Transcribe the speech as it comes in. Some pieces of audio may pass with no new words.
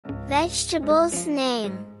Vegetable's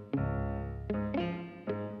name: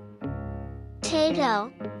 potato,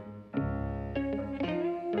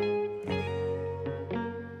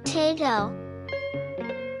 potato.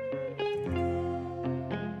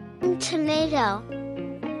 Tomato,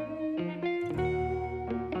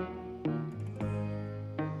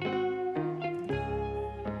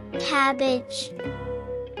 cabbage,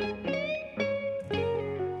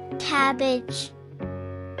 cabbage.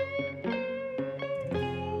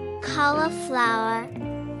 Cauliflower,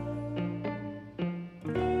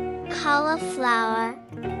 cauliflower.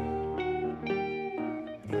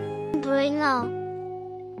 Bringle,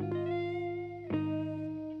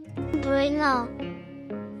 bringle.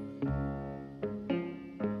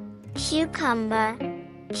 Cucumber,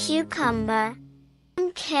 cucumber.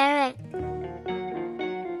 Carrot,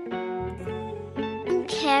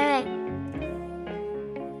 carrot.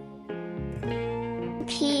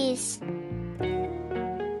 Peas,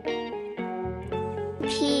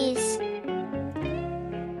 peas.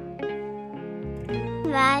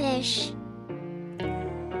 Radish,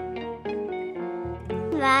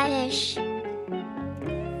 radish.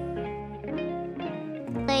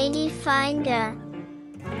 Ladyfinder,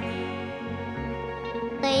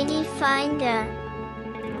 ladyfinder.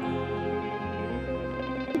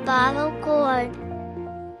 Bottle gourd,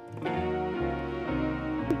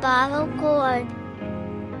 bottle gourd.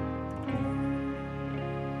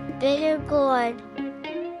 Bitter gourd,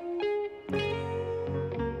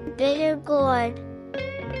 bitter gourd.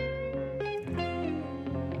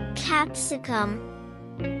 Capsicum,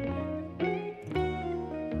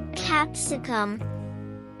 capsicum.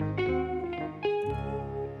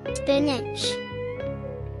 Spinach,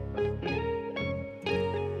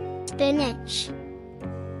 spinach.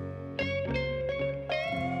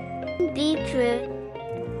 Beetroot,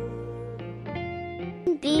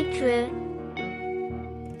 beetroot.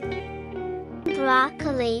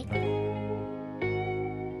 Broccoli,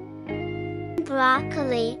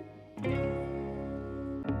 broccoli.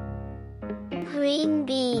 Green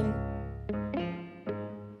bean,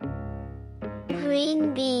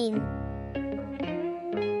 green bean.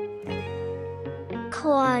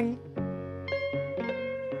 Corn,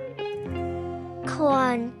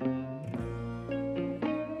 corn.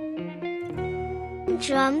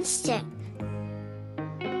 Drumstick,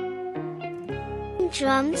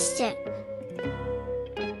 drumstick.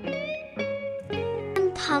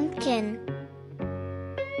 Pumpkin,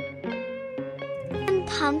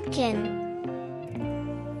 pumpkin.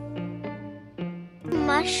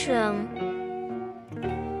 Mushroom,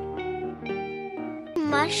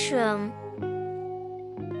 mushroom.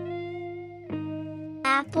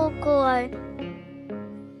 Apple gourd,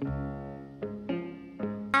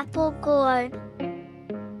 apple gourd.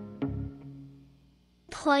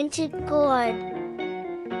 Pointed gourd,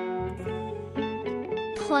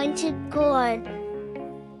 pointed gourd.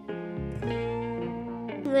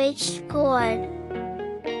 Ridged gourd,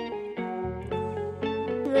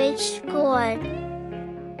 ridged gourd.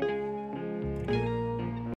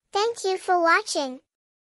 Thank you for watching.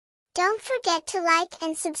 Don't forget to like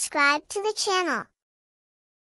and subscribe to the channel.